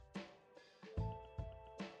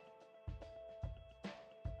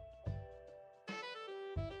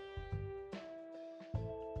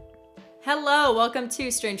Hello, welcome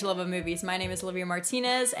to Strange Love of Movies. My name is Olivia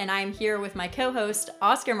Martinez, and I'm here with my co-host,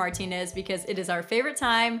 Oscar Martinez, because it is our favorite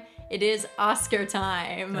time. It is Oscar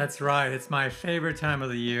time. That's right. It's my favorite time of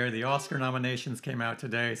the year. The Oscar nominations came out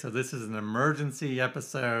today, so this is an emergency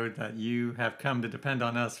episode that you have come to depend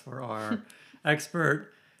on us for our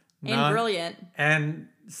expert and brilliant and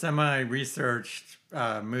semi-researched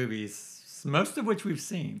movies, most of which we've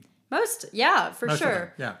seen. Most, yeah, for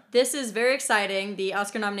sure. Yeah. This is very exciting. The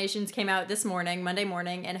Oscar nominations came out this morning, Monday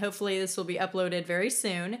morning, and hopefully this will be uploaded very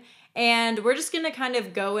soon. And we're just going to kind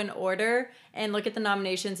of go in order and look at the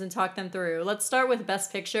nominations and talk them through. Let's start with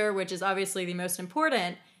Best Picture, which is obviously the most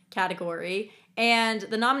important category. And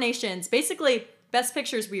the nominations, basically, Best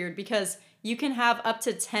Picture is weird because you can have up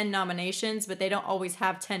to 10 nominations, but they don't always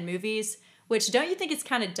have 10 movies, which don't you think it's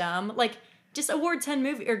kind of dumb? Like, just award 10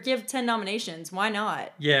 movies or give 10 nominations. Why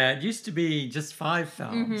not? Yeah, it used to be just 5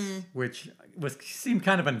 films, which seemed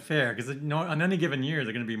kind of unfair because on any given year, there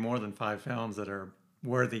are going to be more than 5 films that are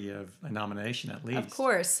worthy of a nomination at least. Of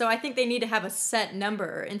course. So I think they need to have a set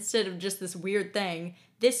number instead of just this weird thing.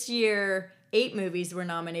 This year, 8 movies were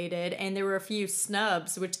nominated, and there were a few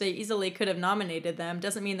snubs, which they easily could have nominated them.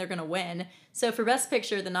 Doesn't mean they're going to win. So for Best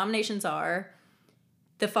Picture, the nominations are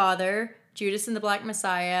The Father, Judas and the Black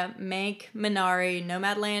Messiah, Mank, Minari,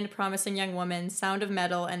 Nomadland, Promising Young Woman, Sound of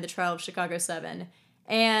Metal, and The Trial of Chicago 7.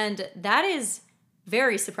 And that is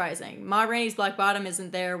very surprising. Ma Rainey's Black Bottom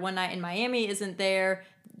isn't there. One Night in Miami isn't there.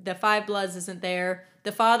 The Five Bloods isn't there.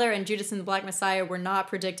 The Father and Judas and the Black Messiah were not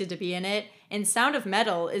predicted to be in it. And Sound of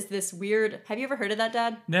Metal is this weird... Have you ever heard of that,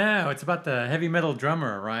 Dad? No, it's about the heavy metal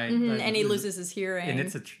drummer, right? And he loses his hearing. And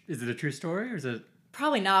is it a true story or is it...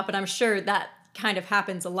 Probably not, but I'm sure that kind of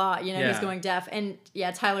happens a lot. You know, Yeah. he's going deaf. And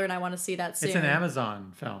yeah, Tyler and I want to see that soon. It's an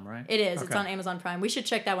Amazon film, right? It is. Okay. It's on Amazon Prime. We should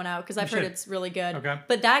check that one out because I've heard should. it's really good. Okay.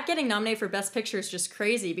 But that getting nominated for Best Picture is just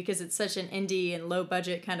crazy because it's such an indie and low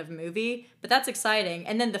budget kind of movie. But that's exciting.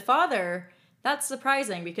 And then The Father, that's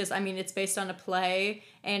surprising because, I mean, it's based on a play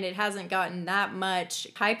and it hasn't gotten that much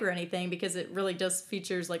hype or anything because it really just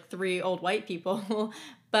features like 3 old white people.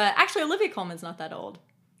 But actually, Olivia Colman's not that old.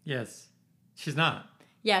 Yes. She's not.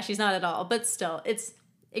 Yeah, she's not at all. But still, it's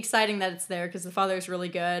exciting that it's there because The Father is really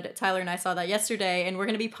good. Tyler and I saw that yesterday, and we're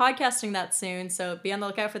going to be podcasting that soon, so be on the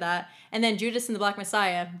lookout for that. And then Judas and the Black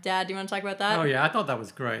Messiah. Dad, do you want to talk about that? Oh, yeah. I thought that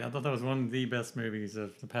was great. I thought that was one of the best movies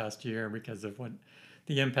of the past year because of what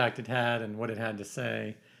the impact it had and what it had to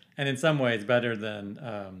say. And in some ways, better than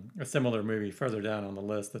a similar movie further down on the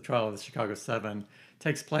list. The Trial of the Chicago 7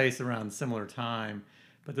 takes place around a similar time,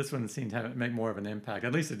 but this one seemed to make more of an impact.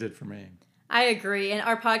 At least it did for me. I agree, and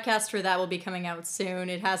our podcast for that will be coming out soon.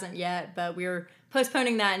 It hasn't yet, but we're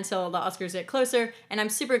postponing that until the Oscars get closer, and I'm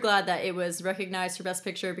super glad that it was recognized for Best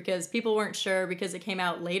Picture because people weren't sure because it came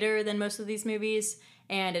out later than most of these movies,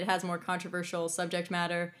 and it has more controversial subject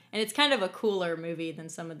matter, and it's kind of a cooler movie than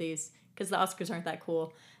some of these because the Oscars aren't that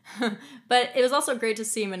cool. But it was also great to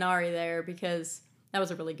see Minari there because that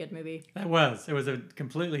was a really good movie. It was a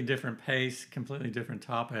completely different pace, completely different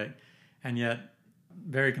topic, and yet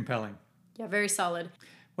very compelling. Yeah, very solid.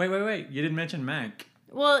 Wait. You didn't mention Mank.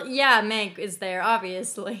 Well, yeah, Mank is there,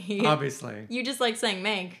 obviously. Obviously. You just like saying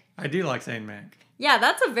Mank. I do like saying Mank. Yeah,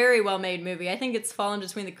 that's a very well-made movie. I think it's fallen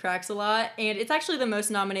between the cracks a lot, and it's actually the most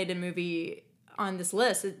nominated movie on this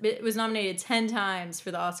list. It was nominated 10 times for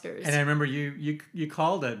the Oscars. And I remember you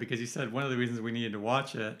called it because you said one of the reasons we needed to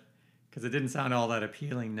watch it, because it didn't sound all that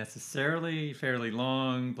appealing necessarily, fairly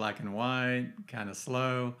long, black and white, kind of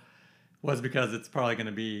slow, was because it's probably going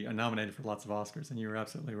to be nominated for lots of Oscars, and you were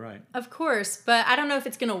absolutely right. Of course, but I don't know if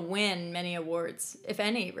it's going to win many awards, if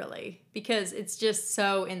any, really, because it's just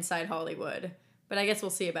so inside Hollywood. But I guess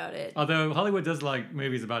we'll see about it. Although Hollywood does like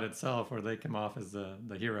movies about itself where they come off as the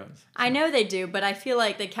heroes. I know they do, but I feel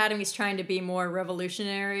like the Academy's trying to be more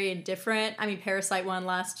revolutionary and different. I mean, Parasite won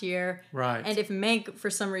last year. Right. And if Mank,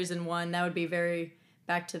 for some reason, won, that would be very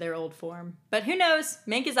back to their old form. But who knows?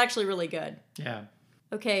 Mank is actually really good. Yeah.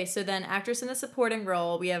 Okay, so then actress in a supporting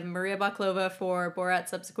role, we have Maria Baklova for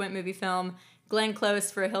Borat's subsequent movie film, Glenn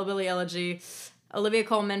Close for A Hillbilly Elegy, Olivia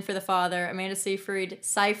Colman for The Father, Amanda Seyfried for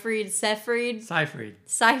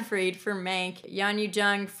Mank, Yan Yu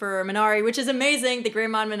Jung for Minari, which is amazing, the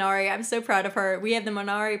Grandma Minari. I'm so proud of her. We have the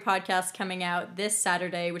Minari podcast coming out this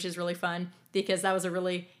Saturday, which is really fun because that was a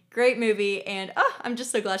really great movie, and I'm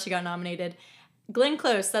just so glad she got nominated. Glenn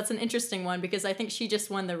Close, that's an interesting one because I think she just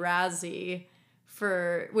won the Razzie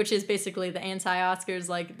which is basically the anti-Oscars,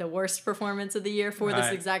 like the worst performance of the year for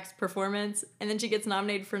this exact performance. And then she gets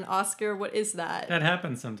nominated for an Oscar. What is that? That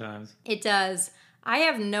happens sometimes. It does. I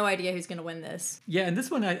have no idea who's going to win this. Yeah, and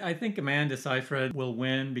this one I think Amanda Seyfried will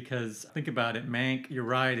win because think about it, Mank. You're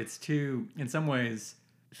right. It's too, in some ways,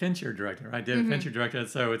 Fincher director. Right, David Fincher directed it,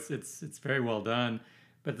 so it's very well done.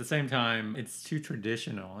 But at the same time, it's too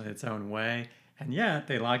traditional in its own way, and yet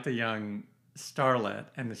they like the young starlet,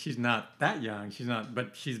 and she's not that young. She's not,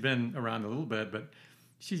 but she's been around a little bit, but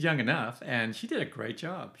she's young enough, and she did a great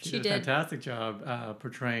job. She did a fantastic job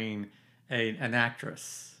portraying an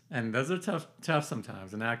actress. And those are tough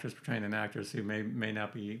sometimes. An actress portraying an actress who may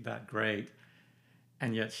not be that great,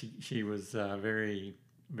 and yet she was very,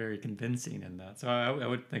 very convincing in that. So I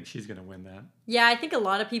would think she's going to win that. Yeah, I think a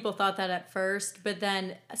lot of people thought that at first, but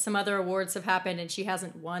then some other awards have happened and she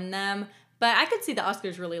hasn't won them. But I could see the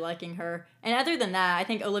Oscars really liking her. And other than that, I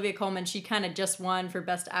think Olivia Colman, she kind of just won for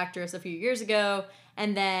Best Actress a few years ago.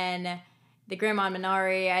 And then the Grandma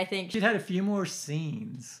Minari, I think. She'd had a few more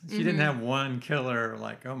scenes. She didn't have one killer,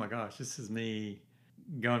 like, oh my gosh, this is me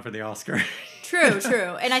going for the Oscar. True.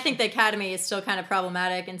 And I think the Academy is still kind of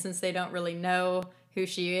problematic. And since they don't really know who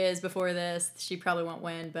she is before this, she probably won't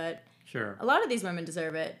win. But sure, a lot of these women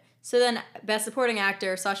deserve it. So then, Best Supporting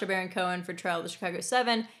Actor, Sacha Baron Cohen for Trial of the Chicago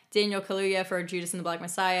 7, Daniel Kaluuya for Judas and the Black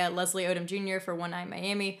Messiah, Leslie Odom Jr. for One Night in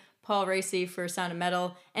Miami, Paul Raci for Sound of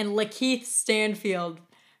Metal, and Lakeith Stanfield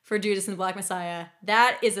for Judas and the Black Messiah.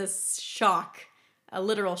 That is a shock, a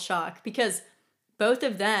literal shock, because both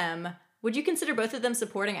of them, would you consider both of them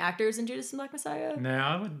supporting actors in Judas and the Black Messiah? No,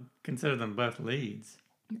 I would consider them both leads.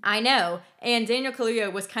 I know. And Daniel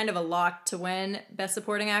Kaluuya was kind of a lock to win Best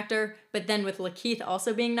Supporting Actor, but then with Lakeith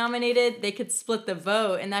also being nominated, they could split the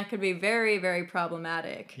vote, and that could be very, very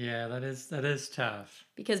problematic. Yeah, that is tough.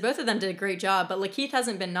 Because both of them did a great job, but Lakeith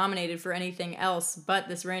hasn't been nominated for anything else but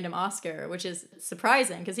this random Oscar, which is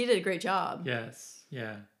surprising because he did a great job. Yes,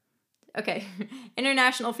 yeah. Okay,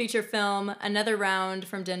 International Feature Film, Another Round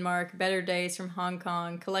from Denmark, Better Days from Hong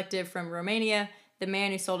Kong, Collective from Romania, The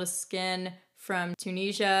Man Who Sold His Skin from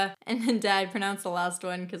Tunisia, and then Dad, pronounce the last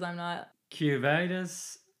one because I'm not. Quo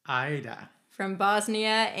Vadis Aida. From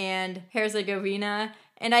Bosnia and Herzegovina.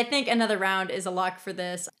 And I think Another Round is a lock for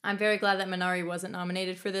this. I'm very glad that Minari wasn't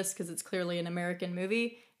nominated for this because it's clearly an American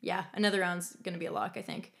movie. Yeah, Another Round's going to be a lock, I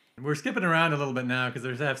think. We're skipping around a little bit now because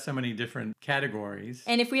there's so many different categories.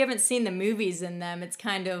 And if we haven't seen the movies in them, it's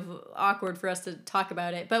kind of awkward for us to talk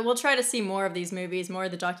about it. But we'll try to see more of these movies, more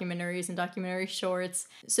of the documentaries and documentary shorts.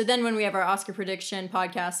 So then when we have our Oscar prediction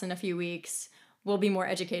podcast in a few weeks, we'll be more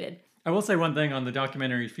educated. I will say one thing on the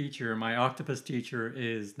documentary feature. My Octopus Teacher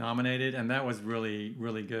is nominated, and that was really,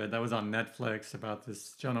 really good. That was on Netflix about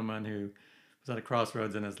this gentleman who was at a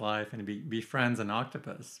crossroads in his life and he befriends an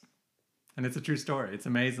octopus. And it's a true story. It's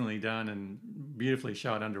amazingly done and beautifully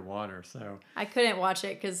shot underwater. So I couldn't watch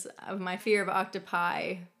it because of my fear of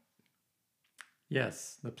octopi.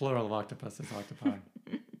 Yes, the plural of octopus is octopi.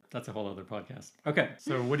 That's a whole other podcast. Okay,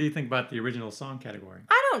 so what do you think about the original song category?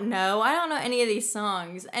 I don't know. I don't know any of these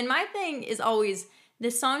songs. And my thing is always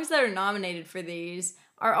the songs that are nominated for these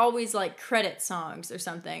are always like credit songs or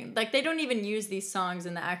something. Like they don't even use these songs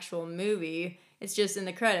in the actual movie. It's just in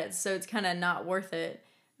the credits. So it's kind of not worth it.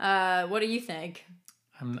 What do you think?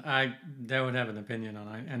 I don't have an opinion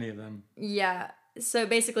on any of them. Yeah. So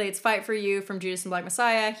basically it's Fight for You from Judas and Black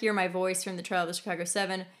Messiah, Hear My Voice from The Trial of the Chicago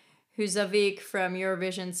 7, Huzavik from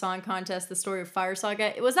Eurovision Song Contest, The Story of Fire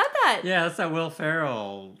Saga. Was that? Yeah, that's that Will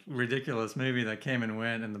Ferrell ridiculous movie that came and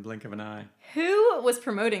went in the blink of an eye. Who was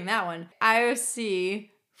promoting that one? IOC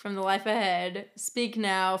from The Life Ahead, Speak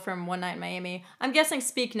Now from One Night in Miami. I'm guessing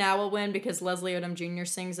Speak Now will win because Leslie Odom Jr.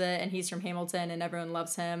 sings it, and he's from Hamilton, and everyone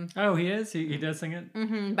loves him. Oh, he is? He does sing it?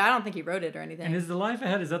 Mm-hmm, but I don't think he wrote it or anything. And is The Life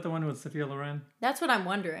Ahead, is that the one with Sophia Loren? That's what I'm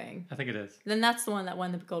wondering. I think it is. Then that's the one that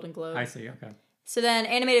won the Golden Globe. I see, okay. So then,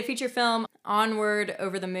 animated feature film, Onward,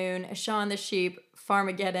 Over the Moon, Shaun the Sheep,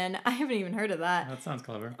 Farmageddon. I haven't even heard of that. That sounds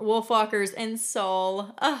clever. Wolfwalkers, and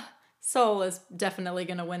Soul. Soul is definitely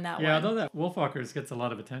going to win that one. Yeah, although that Wolfwalkers gets a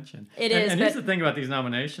lot of attention. It is. And here's the thing about these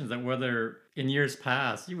nominations, that whether in years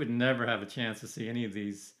past, you would never have a chance to see any of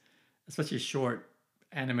these, especially short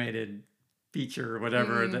animated feature or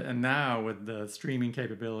whatever. And now with the streaming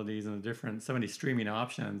capabilities and so many streaming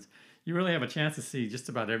options, you really have a chance to see just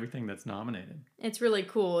about everything that's nominated. It's really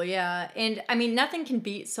cool, yeah. And I mean, nothing can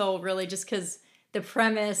beat Soul really just because the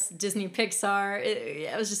premise, Disney Pixar,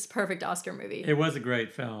 it was just a perfect Oscar movie. It was a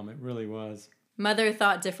great film. It really was. Mother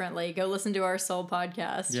Thought Differently. Go listen to our Soul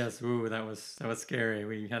podcast. Yes, ooh, that was scary.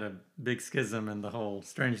 We had a big schism in the whole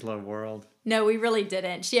Strangelove world. No, we really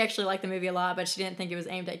didn't. She actually liked the movie a lot, but she didn't think it was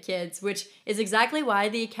aimed at kids, which is exactly why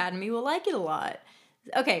the Academy will like it a lot.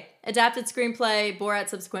 Okay, adapted screenplay, Borat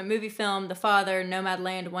subsequent movie film, The Father,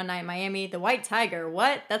 Nomadland, One Night in Miami, The White Tiger.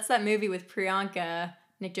 What? That's that movie with Priyanka,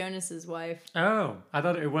 Nick Jonas's wife. Oh, I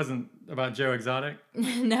thought it wasn't about Joe Exotic.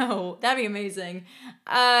 No, that'd be amazing.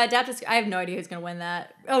 Adapted. I have no idea who's gonna win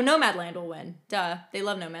that. Oh, Nomadland will win. Duh, they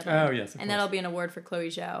love Nomadland. Oh, yes, of and course. that'll be an award for Chloe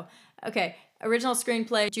Zhao. Okay, original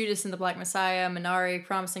screenplay: Judas and the Black Messiah, Minari,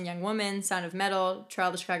 Promising Young Woman, Sound of Metal, Trial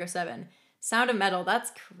of the Chicago 7. Sound of Metal,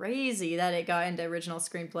 that's crazy that it got into original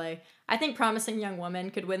screenplay. I think Promising Young Woman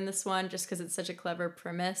could win this one just because it's such a clever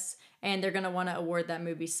premise, and they're gonna want to award that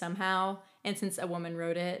movie somehow. And since a woman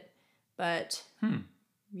wrote it, but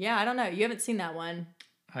yeah, I don't know. You haven't seen that one.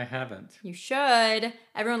 I haven't. You should.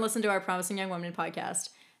 Everyone listen to our Promising Young Woman podcast.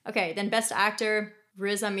 Okay, then Best Actor,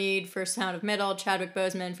 Riz Ahmed for Sound of Metal, Chadwick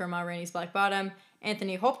Boseman for Ma Rainey's Black Bottom,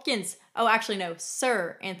 Anthony Hopkins. Oh, actually, no,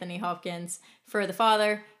 Sir Anthony Hopkins for The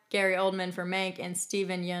Father, Gary Oldman for Mank, and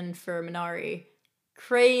Steven Yeun for Minari.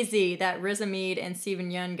 Crazy that Riz Ahmed and Steven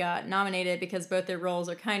Yeun got nominated because both their roles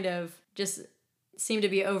are kind of just seem to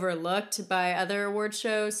be overlooked by other award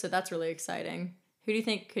shows, so that's really exciting. Who do you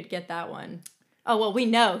think could get that one? Oh, well, we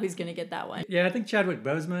know who's going to get that one. Yeah, I think Chadwick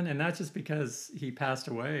Boseman, and not just because he passed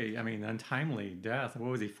away. I mean, untimely death. What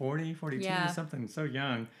was he, 40, 42, Yeah. something so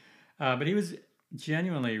young. But he was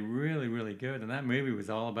genuinely really, really good. And that movie was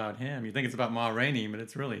all about him. You think it's about Ma Rainey, but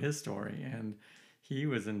it's really his story. And he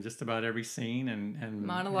was in just about every scene. And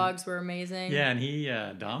Monologues were amazing. Yeah, and he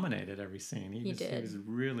dominated every scene. He did. was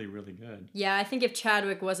really, really good. Yeah, I think if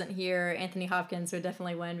Chadwick wasn't here, Anthony Hopkins would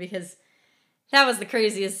definitely win because that was the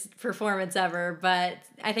craziest performance ever. But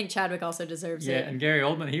I think Chadwick also deserves it. Yeah, and Gary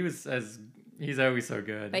Oldman, he's always so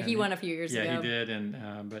good. But he And won a few years ago. Yeah, he did,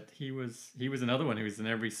 and but he was another one who was in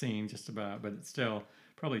every scene just about. But it's still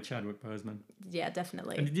probably Chadwick Boseman. Yeah,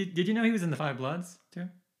 definitely. And did you know he was in The Five Bloods too?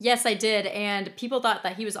 Yes, I did. And people thought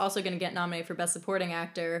that he was also going to get nominated for Best Supporting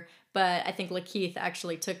Actor. But I think Lakeith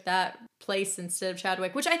actually took that place instead of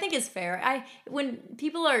Chadwick, which I think is fair. When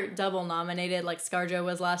people are double nominated, like ScarJo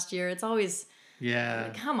was last year, it's always,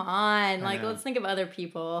 come on. Like, let's think of other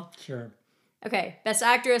people. Sure. Okay, Best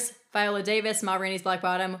Actress, Viola Davis, Ma Rainey's Black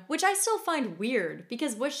Bottom, which I still find weird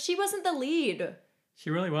because she wasn't the lead. She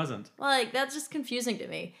really wasn't. Like, that's just confusing to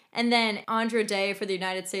me. And then Andra Day for the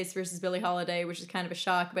United States versus Billie Holiday, which is kind of a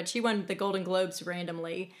shock, but she won the Golden Globes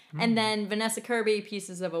randomly. And then Vanessa Kirby,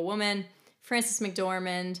 Pieces of a Woman, Frances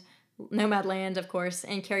McDormand, Nomadland, of course,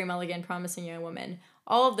 and Carey Mulligan, Promising Young Woman.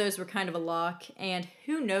 All of those were kind of a lock, and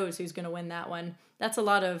who knows who's going to win that one. That's a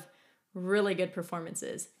lot of really good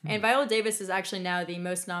performances. And Viola Davis is actually now the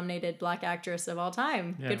most nominated Black actress of all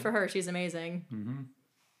time. Yeah. Good for her. She's amazing. Mm-hmm.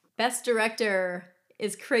 Best Director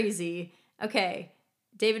is crazy. Okay,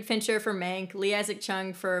 David Fincher for Mank, Lee Isaac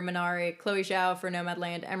Chung for Minari, Chloe Zhao for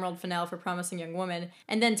Nomadland, Emerald Fennell for Promising Young Woman,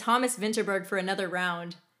 and then Thomas Vinterberg for Another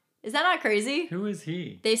Round. Is that not crazy? Who is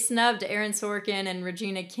he? They snubbed Aaron Sorkin and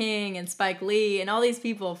Regina King and Spike Lee and all these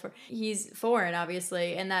people for he's foreign,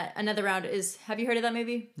 obviously, and that Another Round is. Have you heard of that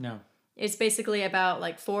movie? No. It's basically about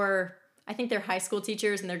like four. I think they're high school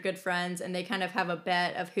teachers and they're good friends and they kind of have a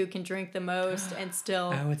bet of who can drink the most and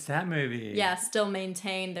still Oh, it's that movie. yeah, still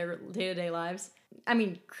maintain their day-to-day lives. I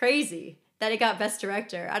mean, crazy that it got Best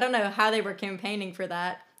Director. I don't know how they were campaigning for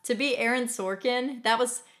that. To be Aaron Sorkin, that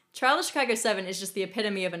was Trial of Chicago 7 is just the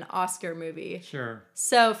epitome of an Oscar movie. Sure.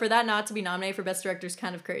 So for that not to be nominated for Best Director is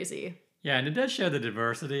kind of crazy. Yeah, and it does show the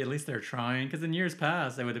diversity. At least they're trying. Because in years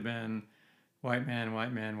past, they would have been white man,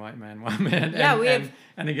 white man, white man, white man. Yeah,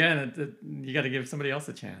 and again, you got to give somebody else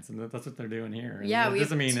a chance, and that's what they're doing here. And yeah, that we have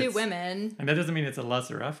doesn't mean two it's- women. And that doesn't mean it's a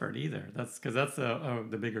lesser effort either. That's because that's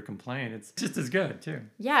the bigger complaint. It's just as good too.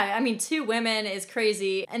 Yeah, I mean, two women is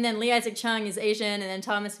crazy. And then Lee Isaac Chung is Asian, and then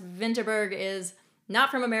Thomas Vinterberg is not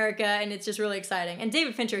from America, and it's just really exciting. And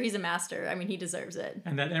David Fincher, he's a master. I mean, he deserves it.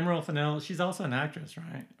 And that Emerald Fennell, she's also an actress,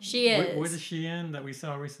 right? She is. What is she in that we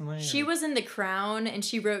saw recently? She was in The Crown, and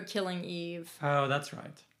she wrote Killing Eve. Oh, that's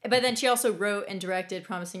right. But then she also wrote and directed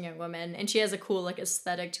Promising Young Woman, and she has a cool like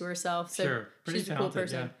aesthetic to herself. So Sure. Pretty she's a cool talented,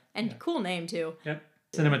 person. yeah. And Yeah. cool name too. Yep.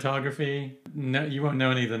 Cinematography. No, you won't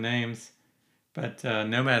know any of the names, but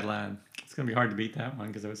Nomadland. It's gonna be hard to beat that one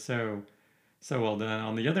because it was so well done.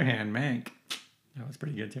 On the other hand, Mank. That was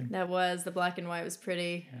pretty good too. That was, the black and white was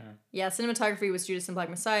pretty. Yeah. Yeah, cinematography was Judas and Black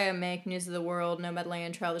Messiah, Mank, News of the World,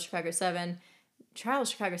 Nomadland, Trial of the Chicago 7. Trial of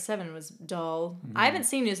Chicago 7 was dull. I haven't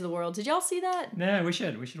seen News of the World. Did y'all see that? Yeah, we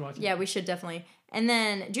should watch it. Yeah, we should definitely. And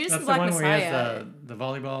then Judas That's and the Black one Messiah. where he has the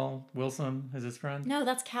volleyball. Wilson as his friend. No,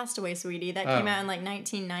 that's Castaway, sweetie. That Oh. came out in like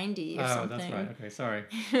 1990 or Oh, something. that's right. Okay, sorry.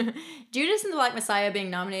 Judas and the Black Messiah being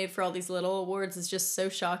nominated for all these little awards is just so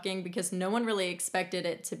shocking because no one really expected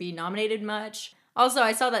it to be nominated much. Also,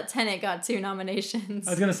 I saw that Tenet got 2 nominations.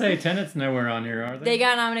 I was gonna say Tenet's nowhere on here, are they? They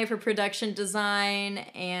got nominated for production design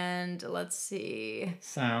and let's see,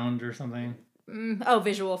 sound or something.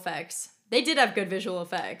 Visual effects. They did have good visual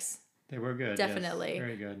effects. They were good. Definitely. Yes,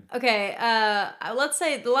 very good. Okay, let's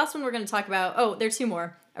say the last one we're going to talk about. Oh, there's 2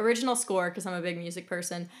 more. Original score, because I'm a big music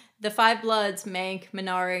person. The Five Bloods, Mank,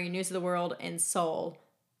 Minari, News of the World, and Soul.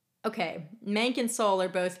 Okay, Mank and Soul are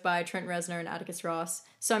both by Trent Reznor and Atticus Ross,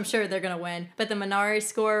 so I'm sure they're going to win. But the Minari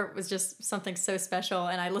score was just something so special,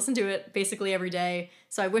 and I listen to it basically every day,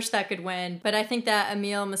 so I wish that could win. But I think that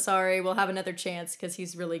Emil Masari will have another chance because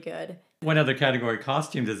he's really good. One other category,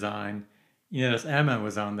 costume design. You notice Emma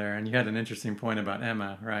was on there, and you had an interesting point about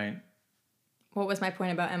Emma, right? What was my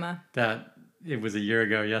point about Emma? That it was a year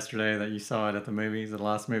ago yesterday that you saw it at the movies, the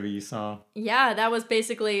last movie you saw. Yeah, that was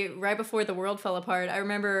basically right before the world fell apart. I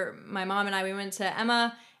remember my mom and I, we went to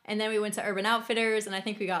Emma, and then we went to Urban Outfitters, and I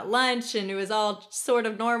think we got lunch, and it was all sort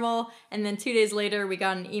of normal. And then 2 days later, we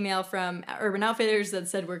got an email from Urban Outfitters that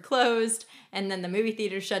said we're closed, and then the movie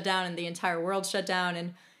theaters shut down, and the entire world shut down,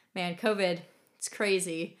 and man, COVID, it's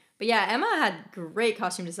crazy. But yeah, Emma had great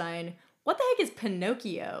costume design. What the heck is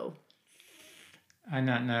Pinocchio? I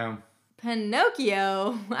not know.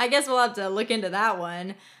 Pinocchio. I guess we'll have to look into that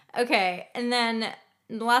one. Okay, and then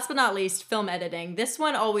last but not least, film editing. This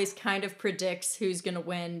one always kind of predicts who's going to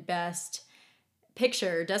win Best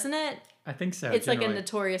Picture, doesn't it? I think so. It's generally. like a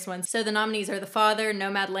notorious one. So the nominees are The Father,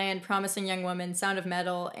 Nomadland, Promising Young Woman, Sound of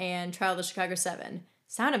Metal, and Trial of the Chicago 7.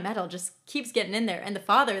 Sound of Metal just keeps getting in there. And The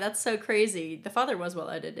Father, that's so crazy. The Father was well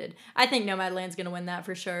edited. I think Nomadland's going to win that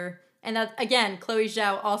for sure. And that, again, Chloe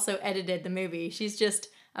Zhao also edited the movie. She's just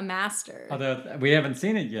a master. Although we haven't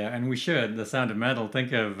seen it yet, and we should. The Sound of Metal.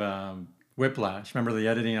 Think of Whiplash. Remember the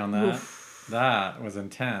editing on that? Oof. That was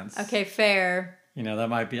intense. Okay, fair. You know, that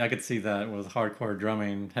might be, I could see that with hardcore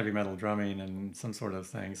drumming, heavy metal drumming, and some sort of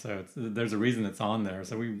thing. So there's a reason it's on there.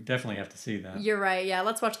 So we definitely have to see that. You're right. Yeah,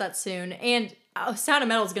 let's watch that soon. And Sound of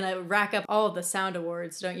Metal is going to rack up all of the sound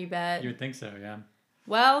awards, don't you bet? You would think so, yeah.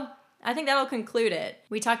 Well, I think that'll conclude it.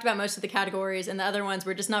 We talked about most of the categories, and the other ones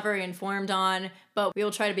we're just not very informed on, but we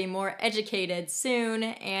will try to be more educated soon,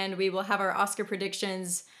 and we will have our Oscar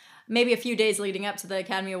predictions maybe a few days leading up to the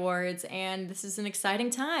Academy Awards, and this is an exciting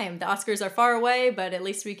time. The Oscars are far away, but at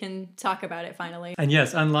least we can talk about it finally. And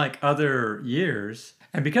yes, unlike other years,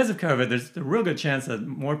 and because of COVID, there's a real good chance that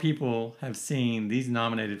more people have seen these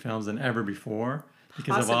nominated films than ever before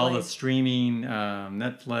because of all the streaming,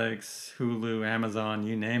 Netflix, Hulu, Amazon,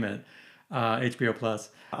 you name it, HBO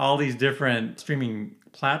Plus, all these different streaming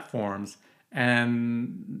platforms.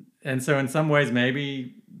 And so in some ways,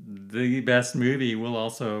 maybe the best movie will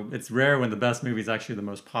also, it's rare when the best movie is actually the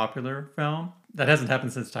most popular film. That hasn't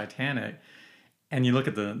happened since Titanic. And you look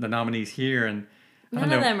at the nominees here, and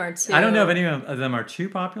none of them are too. I don't know if any of them are too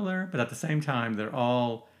popular, but at the same time, they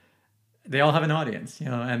all have an audience, you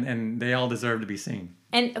know, and they all deserve to be seen.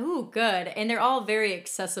 And good. And they're all very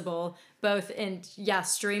accessible, both in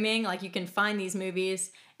streaming, like you can find these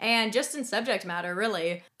movies, and just in subject matter,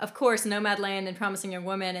 really. Of course, Nomadland and Promising Young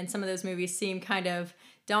Woman and some of those movies seem kind of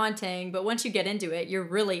daunting, but once you get into it, you're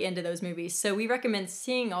really into those movies. So we recommend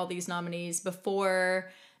seeing all these nominees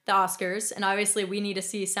before the Oscars, and obviously we need to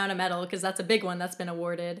see Sound of Metal because that's a big one that's been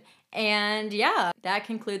awarded. And yeah, that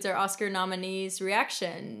concludes our Oscar nominees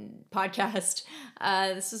reaction podcast.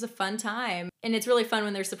 This is a fun time, and it's really fun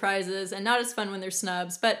when there's surprises and not as fun when there's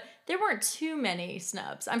snubs, but there weren't too many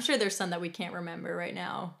snubs. I'm sure there's some that we can't remember right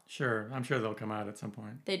now. Sure, I'm sure they'll come out at some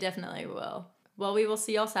point. They definitely will. Well, we will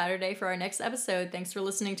see y'all Saturday for our next episode. Thanks for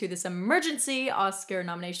listening to this emergency Oscar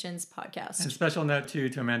nominations podcast. And special note too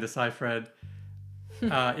to Amanda Seyfried.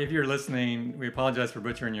 If you're listening, we apologize for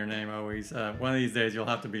butchering your name always. One of these days you'll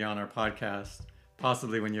have to be on our podcast,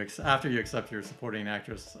 possibly when after you accept your supporting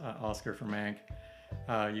actress Oscar for Mank.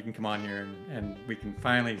 You can come on here and we can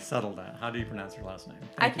finally settle that. How do you pronounce your last name?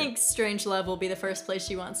 I think Strangelove will be the first place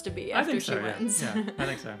she wants to be after she wins. Yeah, I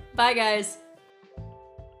think so. Bye, guys.